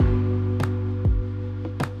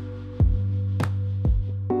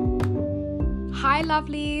Hi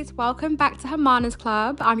lovelies, welcome back to Hermana's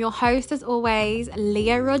Club. I'm your host as always,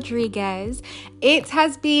 Leah Rodriguez. It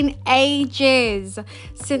has been ages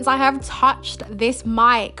since I have touched this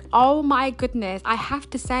mic. Oh my goodness, I have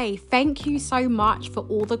to say thank you so much for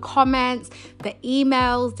all the comments, the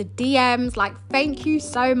emails, the DMs, thank you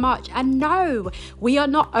so much. And no, we are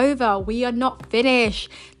not over, we are not finished.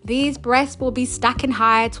 These breasts will be stacking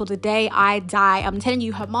high till the day I die. I'm telling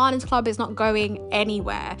you, Hermana's Club is not going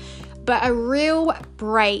anywhere. But a real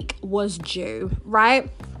break was due, right?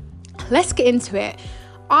 Let's get into it.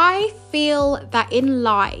 I feel that in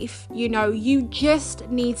life, you just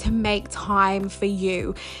need to make time for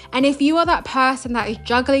you. And if you are that person that is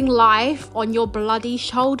juggling life on your bloody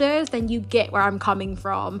shoulders, then you get where I'm coming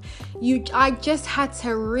from. I just had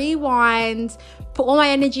to rewind, put all my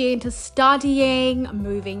energy into studying,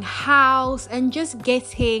 moving house, and just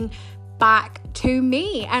getting back to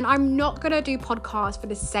me. And I'm not gonna do podcast for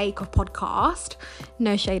the sake of podcast.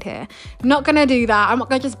 No shade here. Not gonna do that. I'm not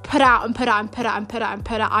gonna just put out.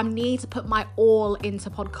 I need to put my all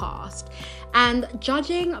into podcast. And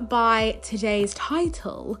judging by today's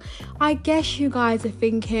title, I guess you guys are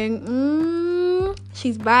thinking,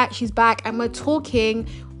 she's back, and we're talking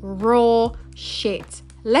raw shit.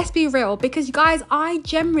 Let's be real, because you guys, I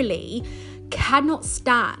generally cannot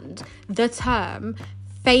stand the term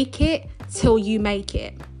fake it till you make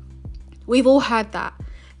it. We've all heard that.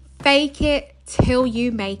 Fake it till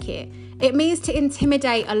you make it. It means to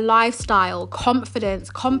intimidate a lifestyle,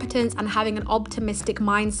 confidence, competence, and having an optimistic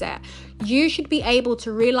mindset. You should be able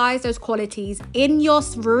to realize those qualities in your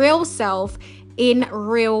real self in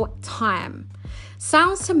real time.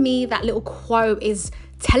 Sounds to me that little quote is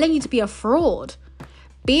telling you to be a fraud.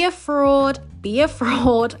 Be a fraud, be a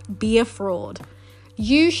fraud, be a fraud.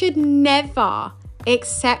 You should never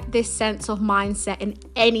accept this sense of mindset in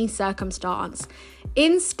any circumstance.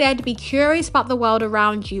 Instead, be curious about the world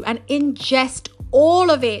around you and ingest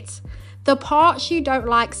all of it. The parts you don't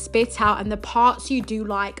like, spit out, and the parts you do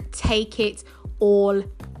like, take it all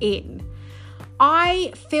in.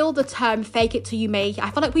 I feel the term fake it till you make it.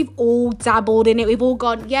 I feel like we've all dabbled in it. We've all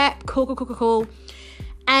gone, yeah, cool.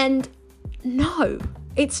 And no,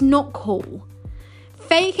 it's not cool.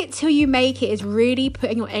 Fake it till you make it is really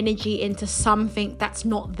putting your energy into something that's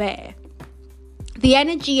not there. The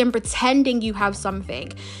energy in pretending you have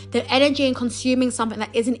something, the energy in consuming something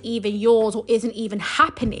that isn't even yours or isn't even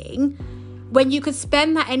happening, when you could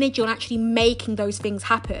spend that energy on actually making those things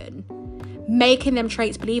happen, making them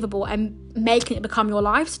traits believable and making it become your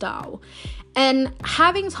lifestyle. And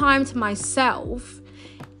having time to myself,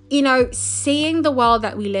 seeing the world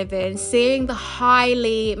that we live in, seeing the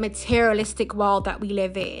highly materialistic world that we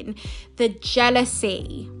live in, the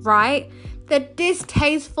jealousy, right? The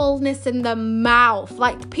distastefulness in the mouth.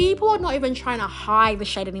 People are not even trying to hide the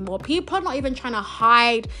shade anymore. People are not even trying to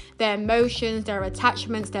hide their emotions, their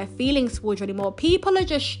attachments, their feelings towards you anymore. People are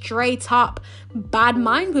just straight up bad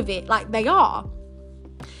mind with it, like they are.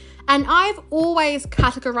 And I've always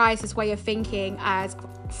categorized this way of thinking as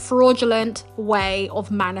fraudulent way of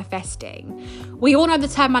manifesting. We all know the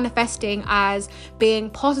term manifesting as being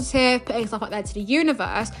positive, putting stuff like that to the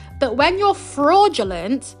universe. But when you're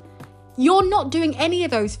fraudulent, you're not doing any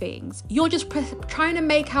of those things. You're just trying to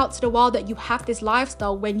make out to the world that you have this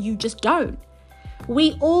lifestyle when you just don't.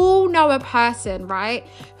 We all know a person, right,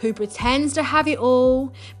 who pretends to have it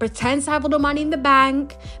all, pretends to have all the money in the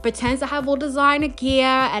bank, pretends to have all designer gear,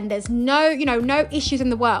 and there's no issues in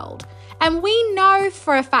the world. And we know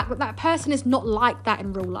for a fact that that person is not like that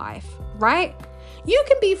in real life, right? You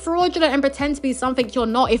can be fraudulent and pretend to be something you're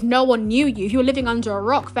not if no one knew you. If you're living under a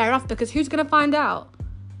rock, fair enough, because who's going to find out?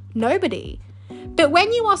 Nobody. But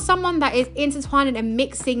when you are someone that is intertwining and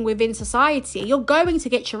mixing within society, you're going to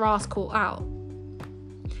get your ass caught out.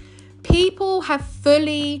 People have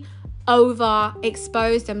fully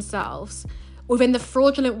overexposed themselves within the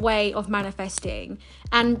fraudulent way of manifesting,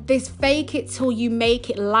 and this fake it till you make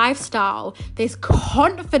it lifestyle, this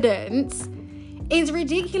confidence is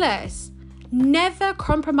ridiculous. Never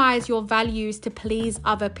compromise your values to please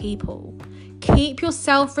other people. Keep your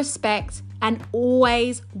self-respect and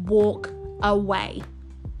always walk away.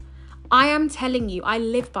 I am telling you, I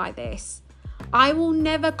live by this. I will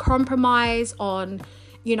never compromise on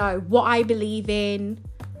what I believe in,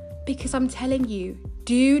 because I'm telling you,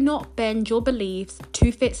 do not bend your beliefs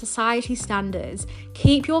to fit society standards.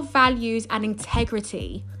 Keep your values and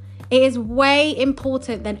integrity. It is way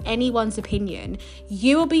important than anyone's opinion.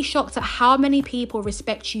 You will be shocked at how many people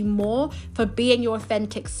respect you more for being your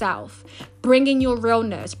authentic self, bringing your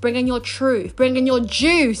realness, bringing your truth, bringing your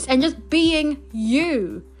juice, and just being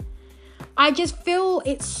you. I just feel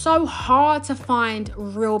it's so hard to find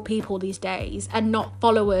real people these days, and not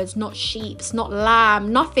followers, not sheeps, not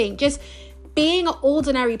lamb, nothing. Just being an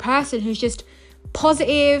ordinary person who's just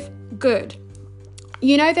positive, good.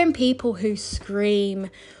 You know them people who scream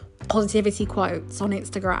positivity quotes on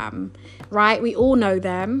Instagram, right? We all know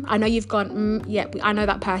them. I know you've gone, I know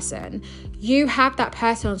that person. You have that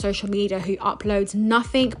person on social media who uploads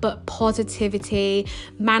nothing but positivity,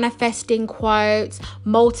 manifesting quotes,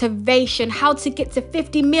 motivation, how to get to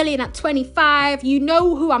 50 million at 25. You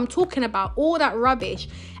know who I'm talking about, all that rubbish.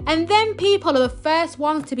 And then people are the first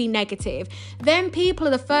ones to be negative. Then people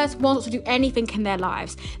are the first ones to do anything in their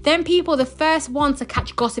lives. Then people are the first ones to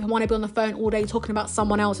catch gossip and want to be on the phone all day talking about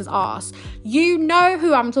someone else's ass. You know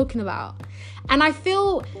who I'm talking about. And I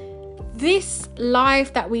feel this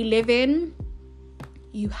life that we live in,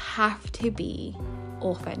 you have to be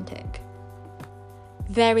authentic.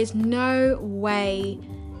 There is no way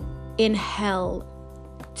in hell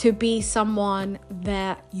to be someone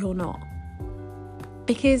that you're not.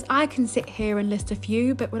 Because I can sit here and list a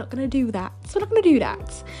few, but we're not going to do that. So we're not going to do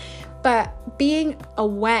that. But being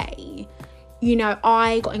away, you know,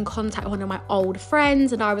 I got in contact with one of my old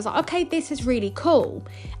friends and I was like, okay, this is really cool.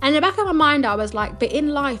 And in the back of my mind, I was like, but in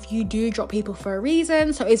life, you do drop people for a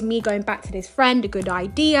reason. So is me going back to this friend a good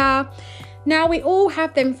idea? Now, we all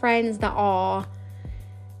have them friends that are,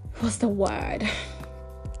 what's the word?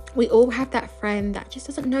 We all have that friend that just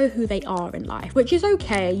doesn't know who they are in life, which is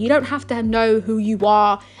okay. You don't have to know who you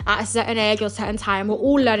are at a certain age or a certain time. We're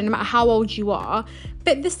all learning, no matter how old you are.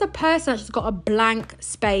 But this is a person that's just got a blank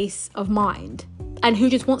space of mind and who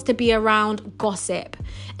just wants to be around gossip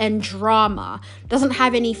and drama, doesn't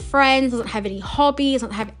have any friends, doesn't have any hobbies,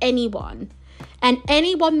 doesn't have anyone. And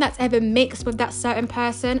anyone that's ever mixed with that certain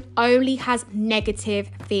person only has negative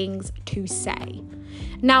things to say.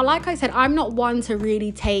 Now, like I said, I'm not one to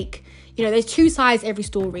really take, you know, there's two sides to every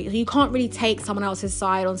story. So you can't really take someone else's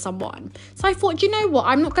side on someone. So I thought, you know what?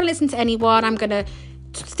 I'm not going to listen to anyone. I'm going to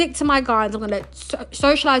stick to my guns. I'm going to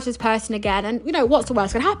socialize with this person again. And, you know, what's the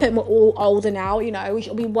worst going to happen? We're all older now. You know, we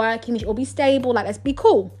should be working. We should all be stable. Like, let's be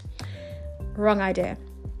cool. Wrong idea.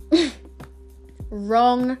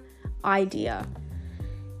 Wrong idea.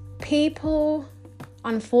 People,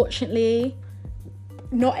 unfortunately,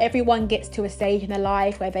 not everyone gets to a stage in their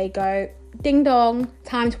life where they go, ding dong,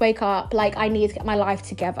 time to wake up, like I need to get my life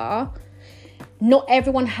together. Not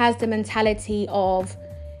everyone has the mentality of,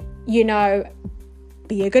 you know,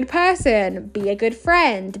 be a good person, be a good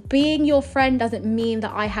friend. Being your friend doesn't mean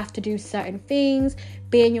that I have to do certain things.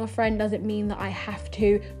 Being your friend doesn't mean that I have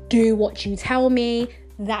to do what you tell me.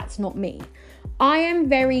 That's not me. I am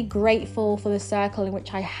very grateful for the circle in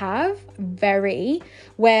which I have,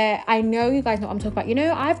 where I know you guys know what I'm talking about. You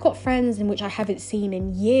know, I've got friends in which I haven't seen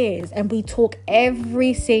in years and we talk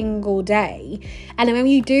every single day. And then when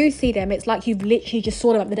you do see them, it's like you've literally just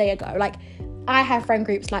saw them the day ago. Like, I have friend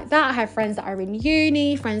groups like that. I have friends that are in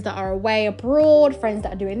uni, friends that are away abroad, friends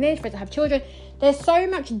that are doing this, friends that have children. There's so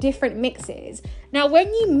much different mixes. Now, when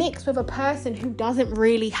you mix with a person who doesn't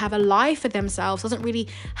really have a life for themselves, doesn't really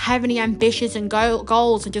have any ambitions and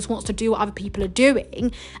goals and just wants to do what other people are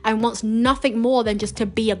doing and wants nothing more than just to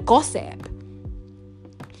be a gossip.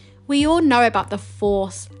 We all know about the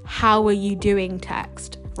force, how are you doing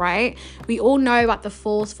text, right? We all know about the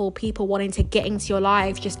forceful people wanting to get into your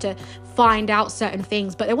lives just to find out certain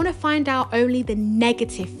things, but they want to find out only the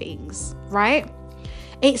negative things, right?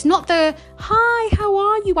 It's not the, hi, how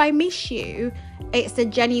are you? I miss you. It's the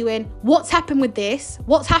genuine, what's happened with this?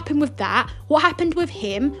 What's happened with that? What happened with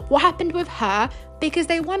him? What happened with her? Because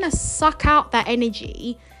they want to suck out that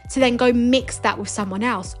energy to then go mix that with someone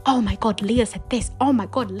else. Oh my God, Leah said this. Oh my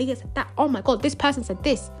God, Leah said that. Oh my God, this person said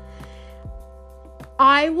this.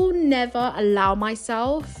 I will never allow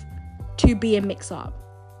myself to be a mix-up,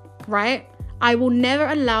 right? I will never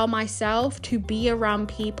allow myself to be around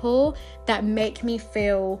people that make me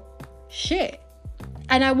feel shit.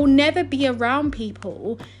 And I will never be around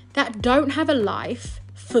people that don't have a life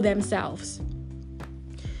for themselves.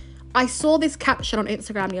 I saw this caption on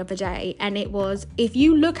Instagram the other day, and it was, if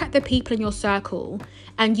you look at the people in your circle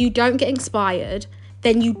and you don't get inspired,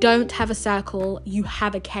 then you don't have a circle, you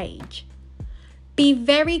have a cage. Be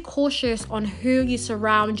very cautious on who you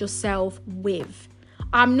surround yourself with.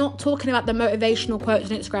 I'm not talking about the motivational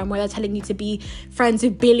quotes on Instagram where they're telling you to be friends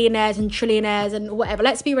with billionaires and trillionaires and whatever.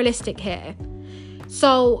 Let's be realistic here.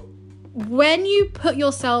 So when you put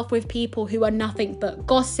yourself with people who are nothing but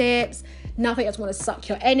gossips, nothing that's want to suck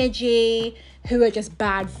your energy, who are just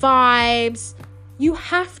bad vibes, you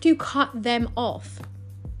have to cut them off.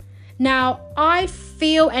 Now, I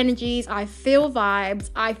feel energies, I feel vibes,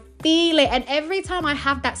 I feel it. And every time I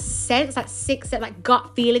have that sense, that sixth sense, like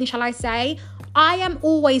gut feeling, shall I say, I am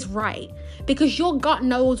always right, because your gut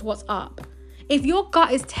knows what's up. If your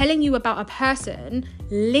gut is telling you about a person,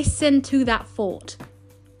 listen to that thought.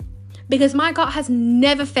 Because my gut has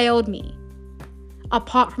never failed me.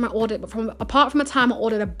 Apart from a time I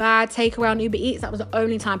ordered a bad takeaway on Uber Eats, that was the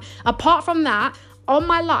only time. Apart from that, on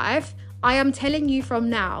my life, I am telling you from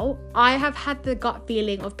now, I have had the gut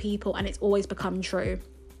feeling of people and it's always become true.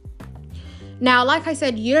 Now, like I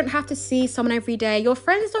said, you don't have to see someone every day. Your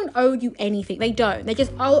friends don't owe you anything. They don't. They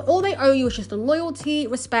just all they owe you is just the loyalty,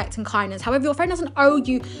 respect, and kindness. However, your friend doesn't owe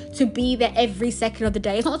you to be there every second of the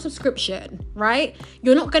day. It's not a subscription, right?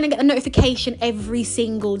 You're not going to get a notification every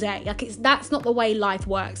single day. That's not the way life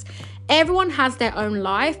works. Everyone has their own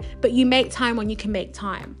life, but you make time when you can make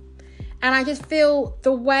time. And I just feel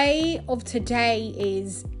the way of today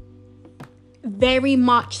is very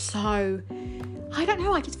much so, I don't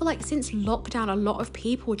know, I just feel like since lockdown, a lot of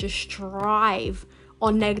people just strive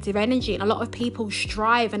on negative energy, and a lot of people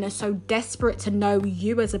strive and are so desperate to know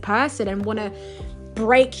you as a person and want to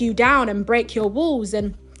break you down and break your walls.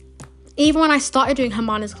 And even when I started doing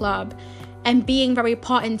Hermana's Club and being very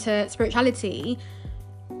part into spirituality,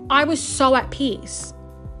 I was so at peace.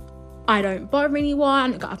 I don't bother anyone, I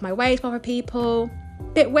don't go out of my way to bother people.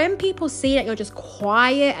 But when people see that you're just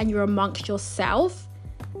quiet and you're amongst yourself,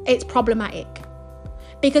 it's problematic.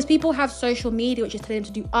 Because people have social media, which is telling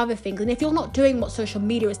them to do other things. And if you're not doing what social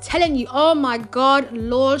media is telling you, oh my God,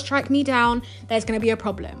 Lord, strike me down, there's going to be a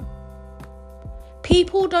problem.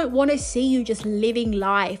 People don't want to see you just living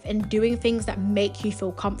life and doing things that make you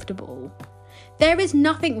feel comfortable. There is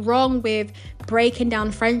nothing wrong with breaking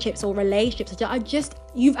down friendships or relationships that are just,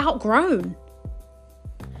 you've outgrown.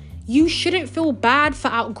 You shouldn't feel bad for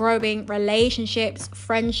outgrowing relationships,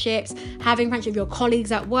 friendships, having friendships with your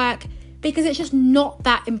colleagues at work, because it's just not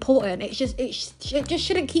that important. It just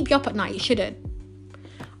shouldn't keep you up at night. It shouldn't.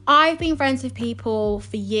 I've been friends with people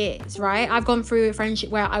for years, right? I've gone through a friendship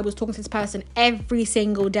where I was talking to this person every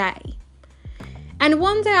single day. And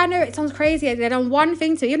one day, I know it sounds crazy, they done one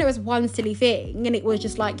thing to me, it was one silly thing. And it was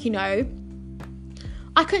just like, I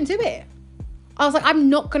couldn't do it. I was like, I'm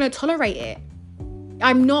not going to tolerate it.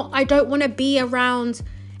 I don't want to be around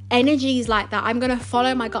energies like that. I'm going to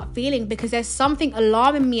follow my gut feeling, because there's something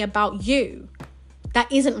alarming me about you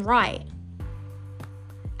that isn't right.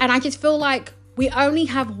 And I just feel like we only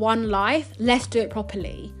have one life. Let's do it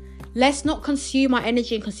properly. Let's not consume our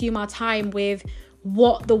energy and consume our time with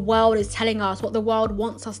what the world is telling us, what the world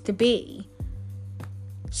wants us to be.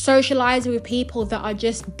 Socializing with people that are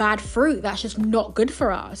just bad fruit, that's just not good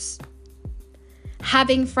for us.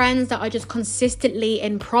 Having friends that are just consistently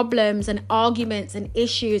in problems and arguments and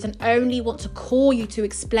issues and only want to call you to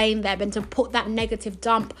explain them and to put that negative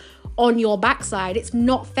dump on your backside, it's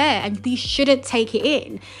not fair, and you shouldn't take it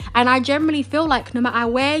in. And I generally feel like no matter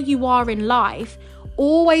where you are in life,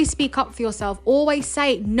 always speak up for yourself. Always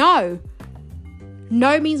say no.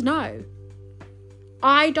 No means no.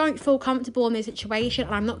 I don't feel comfortable in this situation,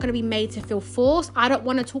 and I'm not going to be made to feel forced. I don't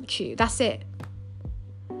want to talk to you. That's it.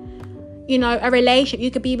 A relationship, you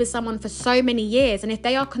could be with someone for so many years, and if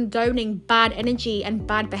they are condoning bad energy and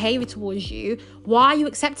bad behavior towards you, why are you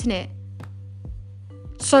accepting it?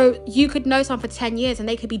 So you could know someone for 10 years and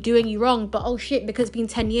they could be doing you wrong, but oh shit, because it's been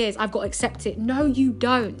 10 years, I've got to accept it. No, you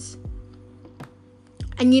don't.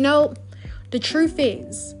 And the truth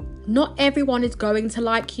is, not everyone is going to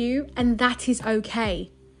like you, and that is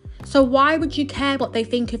okay. So why would you care what they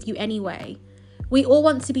think of you anyway? We all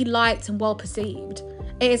want to be liked and well perceived.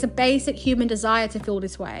 It is a basic human desire to feel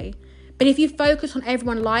this way. But if you focus on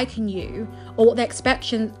everyone liking you or what their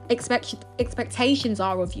expectations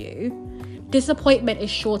are of you, disappointment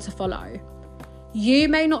is sure to follow. You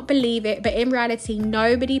may not believe it, but in reality,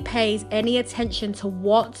 nobody pays any attention to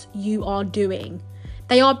what you are doing.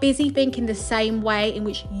 They are busy thinking the same way in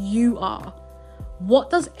which you are.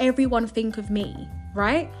 What does everyone think of me,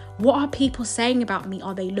 right? What are people saying about me?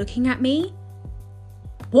 Are they looking at me?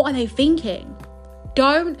 What are they thinking?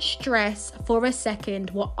 Don't stress for a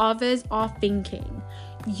second what others are thinking.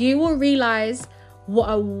 You will realize what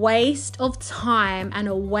a waste of time and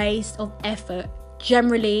a waste of effort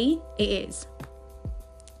generally it is.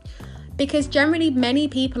 Because generally many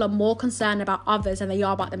people are more concerned about others than they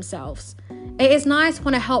are about themselves. It is nice to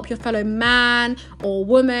want to help your fellow man or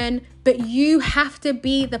woman, but you have to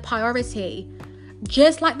be the priority.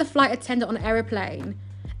 Just like the flight attendant on an aeroplane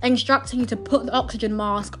instructing you to put the oxygen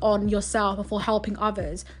mask on yourself before helping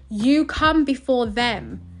others, you come before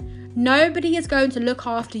them. Nobody is going to look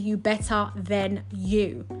after you better than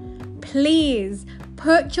you. Please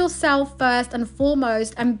put yourself first and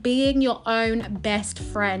foremost and being your own best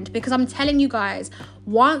friend. Because I'm telling you guys,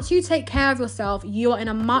 once you take care of yourself, you are in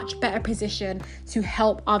a much better position to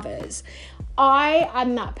help others. I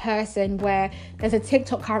am that person where there's a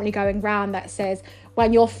TikTok currently going around that says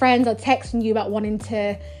when your friends are texting you about wanting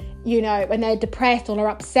to, when they're depressed or are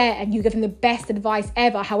upset, and you give them the best advice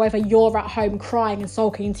ever, however, you're at home crying and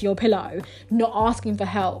sulking into your pillow, not asking for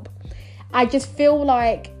help. I just feel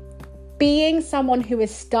like, being someone who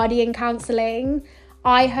is studying counselling,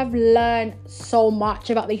 I have learned so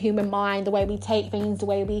much about the human mind, the way we take things, the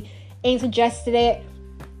way we ingested it.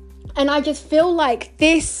 And I just feel like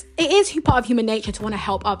it is part of human nature to want to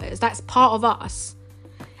help others. That's part of us.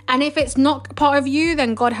 And if it's not part of you,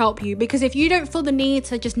 then God help you. Because if you don't feel the need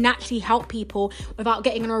to just naturally help people without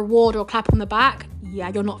getting a reward or a clap on the back,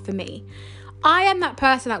 yeah, you're not for me. I am that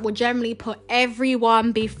person that will generally put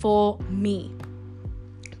everyone before me.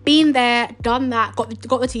 Been there, done that, got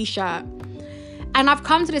the t-shirt. And I've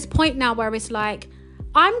come to this point now where it's like,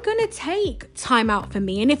 I'm going to take time out for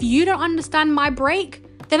me. And if you don't understand my break,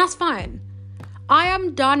 then that's fine. I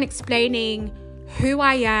am done explaining who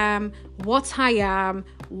I am, what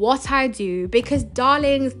I do, because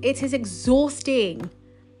darlings, it is exhausting.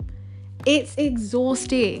 It's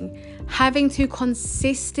exhausting having to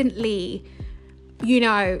consistently,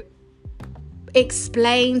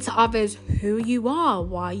 explain to others who you are,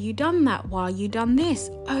 why you done that, why you done this.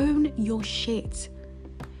 Own your shit.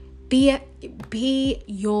 Be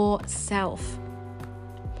yourself.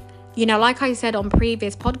 Like I said on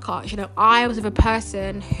previous podcasts, I was with a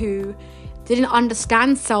person who didn't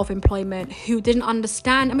understand self-employment, who didn't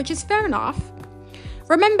understand, and which is fair enough.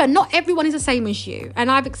 Remember, not everyone is the same as you, and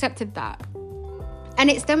I've accepted that. And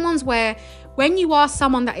it's them ones where when you are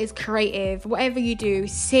someone that is creative, whatever you do,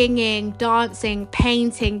 singing, dancing,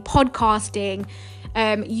 painting, podcasting,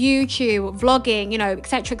 YouTube, vlogging,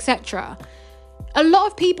 etc., etc., a lot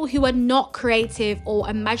of people who are not creative or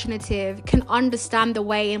imaginative can understand the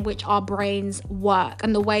way in which our brains work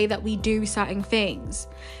and the way that we do certain things.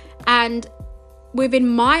 And within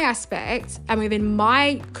my aspect and within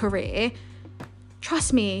my career,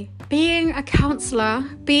 trust me, being a counsellor,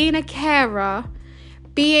 being a carer,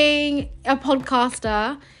 being a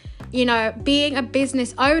podcaster, being a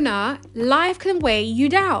business owner, life can weigh you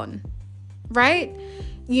down, right?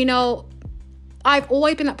 I've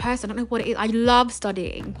always been that person. I don't know what it is. I love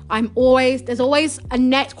studying. There's always a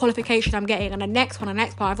next qualification I'm getting, and a next one.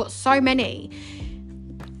 I've got so many,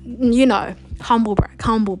 humble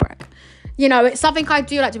brag. It's something I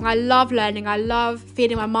do like doing. I love learning. I love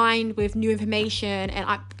feeding my mind with new information,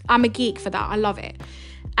 and I'm a geek for that. I love it.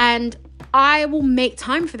 And I will make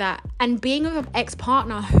time for that. And being with an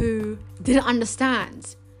ex-partner who didn't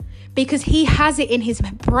understand, because he has it in his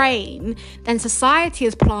brain, then society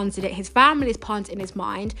has planted it, his family has planted it in his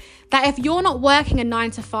mind, that if you're not working a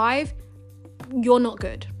 9 to 5, you're not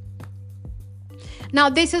good. Now,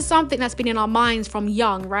 this is something that's been in our minds from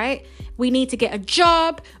young, right? We need to get a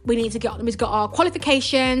job, we've got our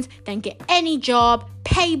qualifications, then get any job,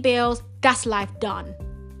 pay bills, that's life done.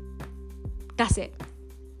 That's it.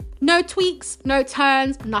 No tweaks, no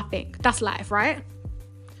turns, nothing. That's life, right?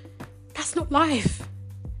 That's not life.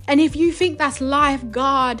 And if you think that's life,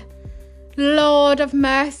 God, Lord of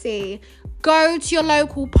mercy, go to your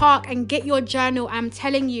local park and get your journal. I'm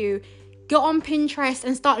telling you, get on Pinterest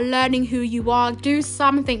and start learning who you are. Do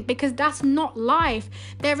something, because that's not life.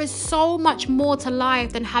 There is so much more to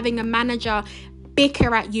life than having a manager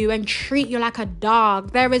bicker at you and treat you like a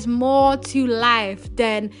dog. There is more to life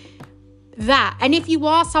than that. And if you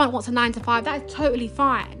are someone that wants a 9 to 5, that is totally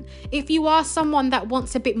fine. If you are someone that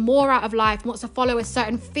wants a bit more out of life, wants to follow a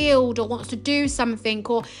certain field, or wants to do something,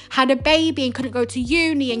 or had a baby and couldn't go to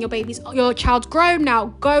uni and your child's grown now,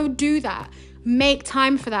 go do that. Make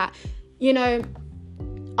time for that.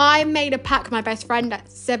 I made a pact with my best friend at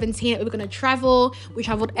 17 that we were going to travel. We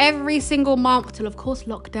traveled every single month till, of course,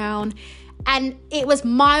 lockdown. And it was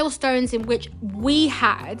milestones in which we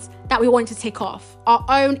had that we wanted to tick off, our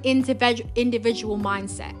own individual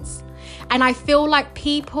mindsets. And I feel like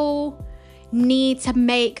people need to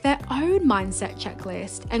make their own mindset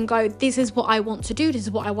checklist and go, this is what I want to do. This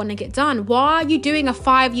is what I want to get done. Why are you doing a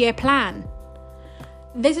 5-year plan?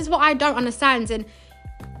 This is what I don't understand. And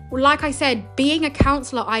like I said, being a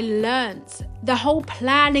counsellor, I learned the whole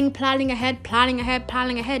planning ahead.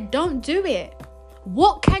 Don't do it.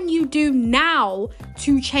 What can you do now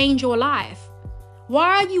to change your life?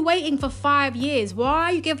 Why are you waiting for 5 years? Why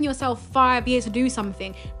are you giving yourself 5 years to do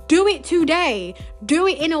something? Do it today. Do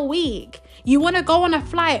it in a week. You want to go on a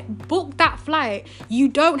flight, book that flight. You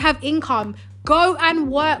don't have income, Go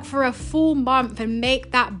and work for a full month and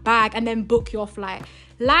make that bag and then book your flight.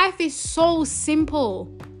 Life is so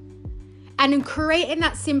simple. And in creating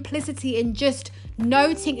that simplicity and just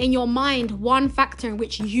noting in your mind one factor in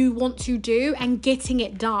which you want to do and getting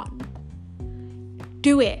it done.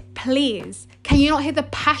 Do it, please. Can you not hear the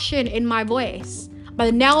passion in my voice? But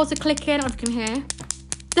the nails are clicking, I can hear.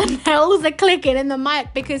 The nails are clicking in the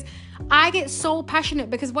mic because I get so passionate,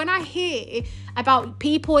 because when I hear about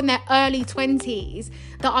people in their early 20s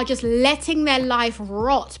that are just letting their life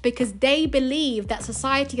rot because they believe that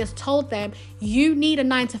society has told them you need a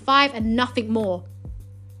 9 to 5 and nothing more.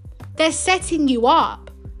 They're setting you up.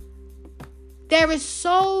 There is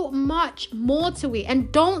so much more to it.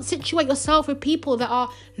 And don't situate yourself with people that are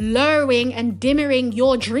lowering and dimming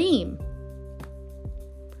your dream.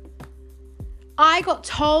 I got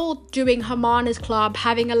told doing Hermana's Club,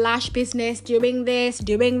 having a lash business, doing this,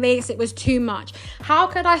 it was too much. How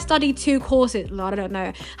could I study 2 courses? Lord, I don't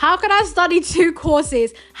know. How could I study 2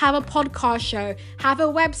 courses, have a podcast show, have a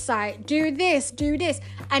website, do this?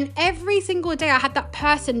 And every single day I had that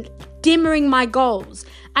person dimming my goals.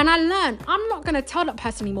 And I learned, I'm not going to tell that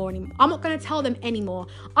person anymore. I'm not going to tell them anymore.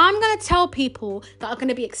 I'm going to tell people that are going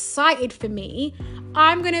to be excited for me.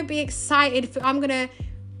 I'm going to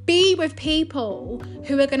be with people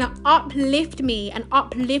who are going to uplift me and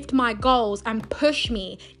uplift my goals and push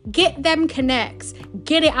me. Get them connects,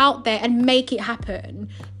 get it out there and make it happen.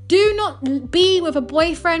 Do not be with a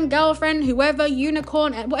boyfriend, girlfriend, whoever,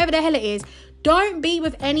 unicorn, whatever the hell it is. Don't be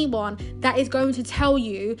with anyone that is going to tell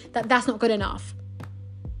you that that's not good enough.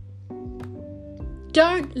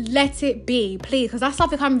 Don't let it be, please, because that's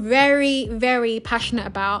something I'm very, very passionate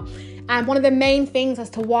about. And one of the main things as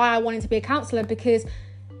to why I wanted to be a counsellor, because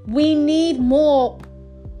we need more,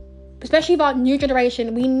 especially with our new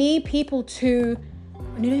generation, we need people in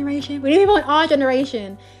our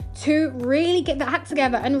generation to really get that act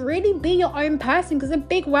together and really be your own person, because it's a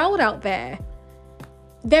big world out there.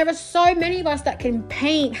 There are so many of us that can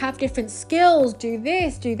paint, have different skills, do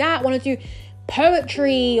this, do that, want to do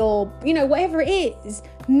poetry or, whatever it is.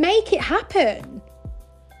 Make it happen.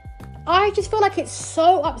 I just feel like it's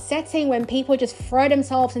so upsetting when people just throw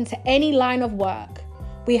themselves into any line of work.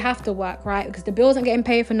 We have to work, right? Because the bills aren't getting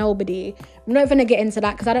paid for nobody. I'm not going to get into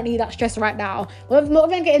that because I don't need that stress right now. We're not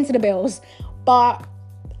going to get into the bills. But,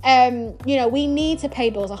 we need to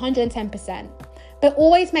pay bills 110%. But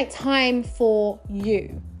always make time for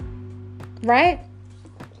you, right?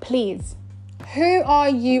 Please. Who are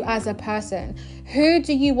you as a person? Who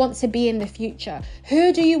do you want to be in the future?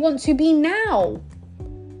 Who do you want to be now?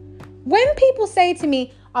 When people say to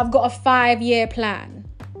me, I've got a 5-year plan.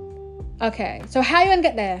 Okay, so how are you going to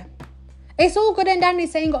get there? It's all good and dandy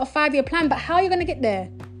saying you got a 5-year plan, but how are you going to get there?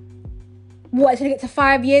 What, it's going to get to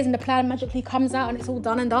 5 years and the plan magically comes out and it's all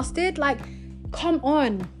done and dusted? Like, come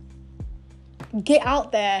on. Get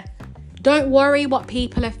out there. Don't worry what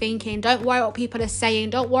people are thinking. Don't worry what people are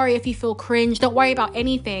saying. Don't worry if you feel cringe. Don't worry about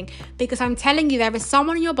anything. Because I'm telling you, there is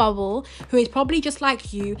someone in your bubble who is probably just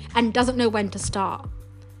like you and doesn't know when to start.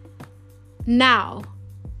 Now,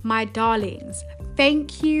 my darlings,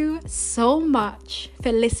 thank you so much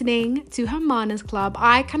for listening to Hermana's Club.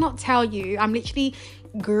 I cannot tell you, I'm literally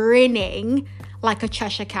grinning like a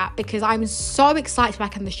Cheshire cat because I'm so excited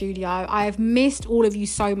back in the studio. I have missed all of you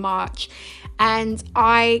so much. And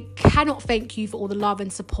I cannot thank you for all the love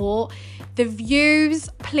and support. The views,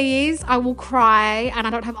 please, I will cry. And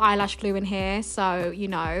I don't have eyelash glue in here. So,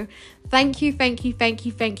 thank you.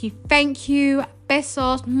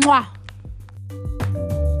 Besos. Mwah.